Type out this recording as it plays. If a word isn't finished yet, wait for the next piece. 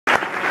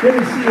Good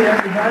to see you,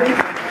 everybody.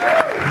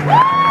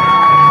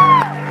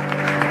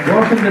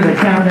 Welcome to the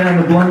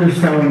Countdown to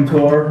Blunderstone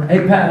tour.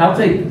 Hey, Pat, I'll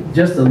take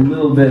just a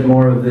little bit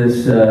more of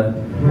this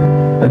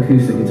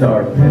acoustic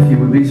guitar, if you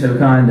would be so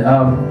kind.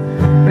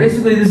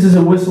 Basically, this is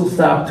a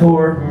whistle-stop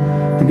tour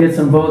to get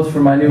some votes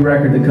for my new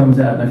record that comes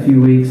out in a few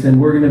weeks,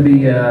 and we're going to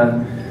be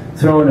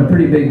throwing a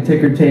pretty big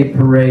ticker tape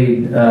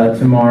parade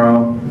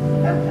tomorrow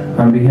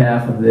on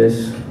behalf of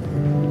this.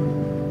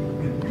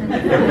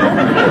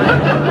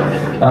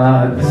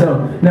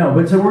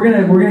 So we're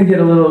gonna get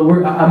a little.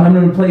 I'm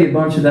gonna play a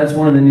bunch of. That's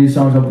one of the new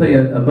songs. I'll play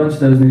a bunch of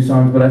those new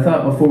songs. But I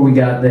thought before we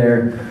got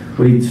there,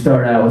 we'd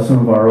start out with some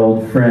of our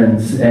old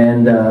friends.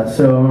 And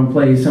so I'm gonna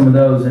play some of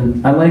those.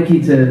 And I'd like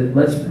you to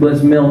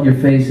let's melt your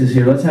faces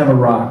here. Let's have a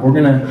rock. What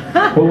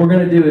we're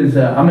gonna do is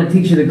I'm gonna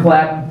teach you to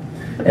clap,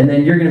 and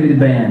then you're gonna be the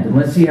band. And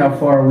let's see how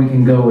far we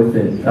can go with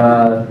it.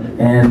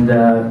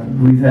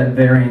 We've had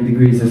varying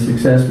degrees of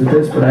success with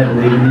this, but I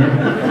believe in you.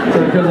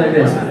 So it goes like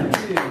this.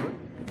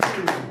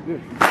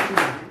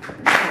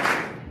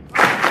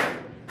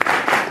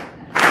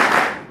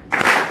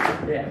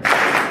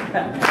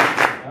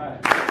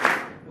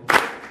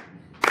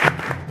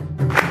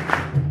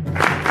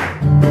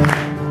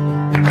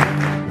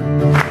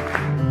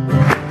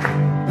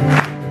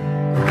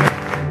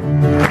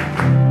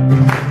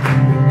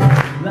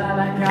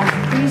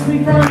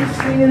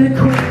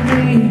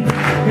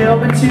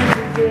 Helping to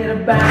forget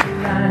about the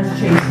lines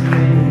chasing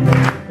me.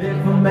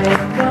 If a man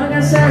among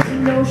us has the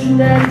notion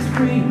that he's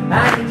free, I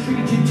can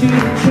treat you to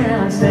the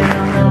challenge. Stay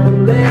on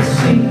number, let's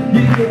see.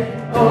 You get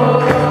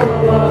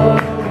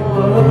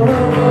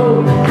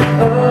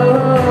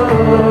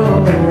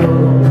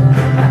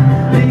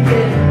You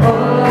get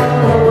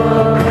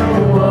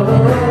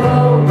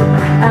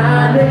I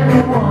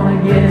never wanna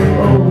get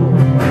old.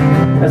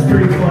 That's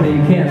pretty funny.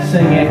 You can't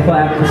sing and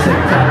clap at the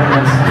same time.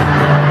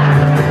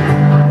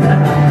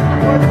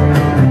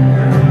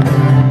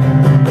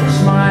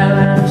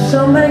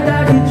 Some think I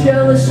get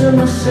jealous of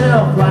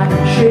myself, like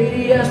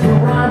Shady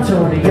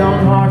Esperanto in a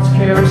young heart's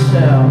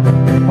carousel.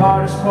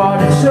 Hardest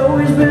part has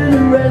always been to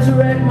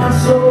resurrect my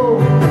soul,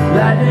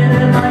 lightning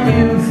in my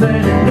youth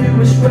and the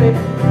newest way.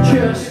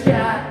 Just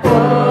got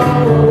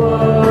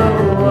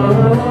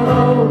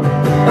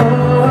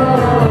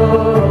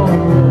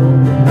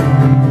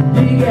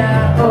you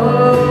got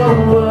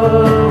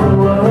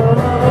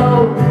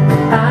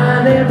I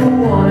never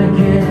wanna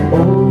get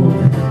old,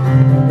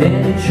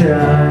 and you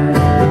try.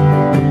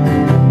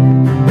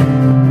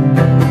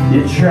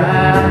 You try,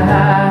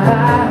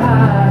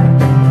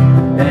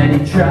 and you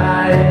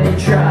try, and you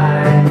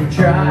try, and you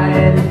try,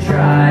 and you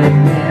try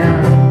again.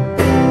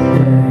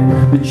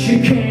 Yeah. But you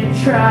can't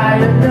try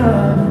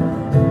enough.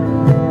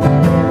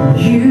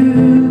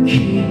 You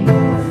keep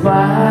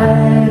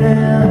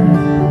fighting.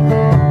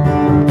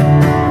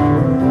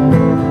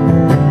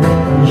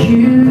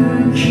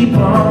 You keep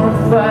on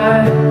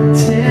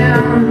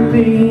fighting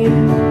me.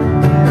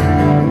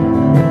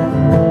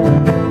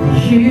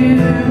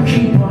 You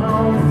keep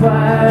on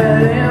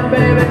fighting,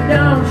 baby,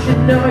 don't you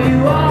know you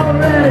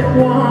already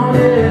won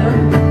it?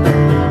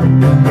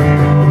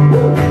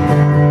 Woo.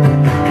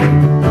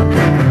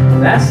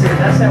 That's it,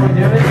 that's how we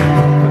do it.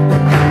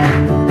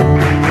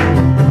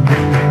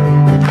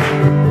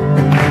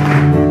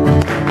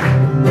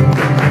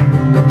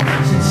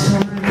 Since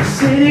summer in the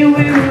city we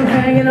were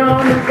hanging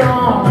on the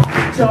lawn,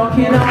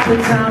 talking all the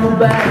time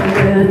about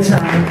where the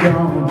time had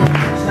gone.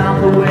 It's not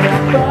the way I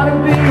thought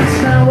it'd be,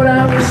 it's not what I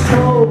was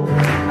told.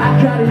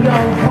 I got a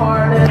young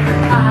heart and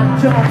I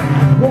don't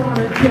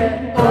wanna get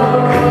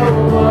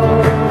old.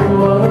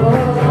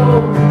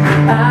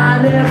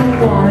 I never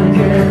wanna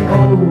get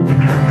old.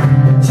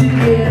 To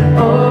get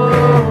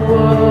old,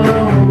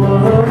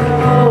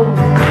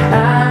 I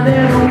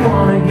never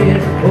wanna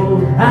get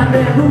old. I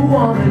never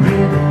wanna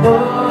get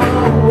old.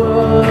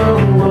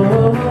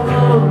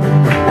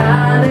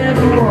 I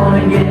never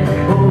wanna get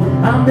old.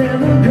 I'm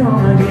never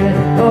gonna get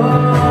old.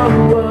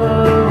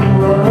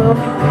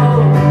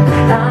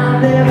 I'm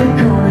never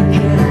gonna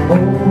get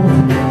old.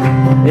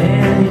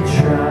 And you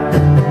try,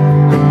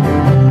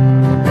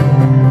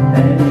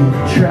 and you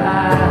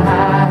try,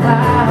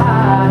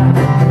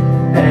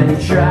 and you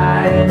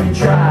try, and you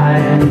try,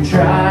 and you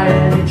try,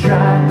 and you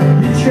try,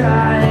 you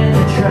try, and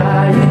you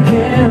try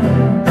again.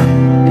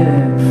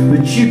 Yeah,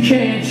 but you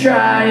can't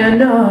try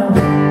enough.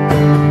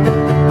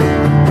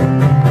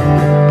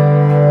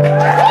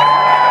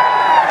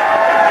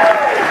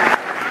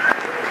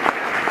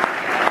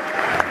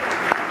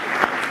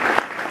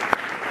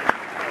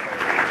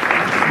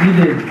 You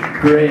did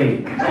great.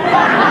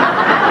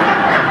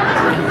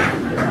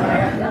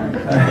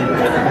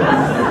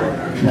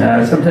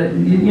 Sometimes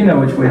you know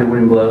which way the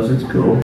wind blows. It's cool.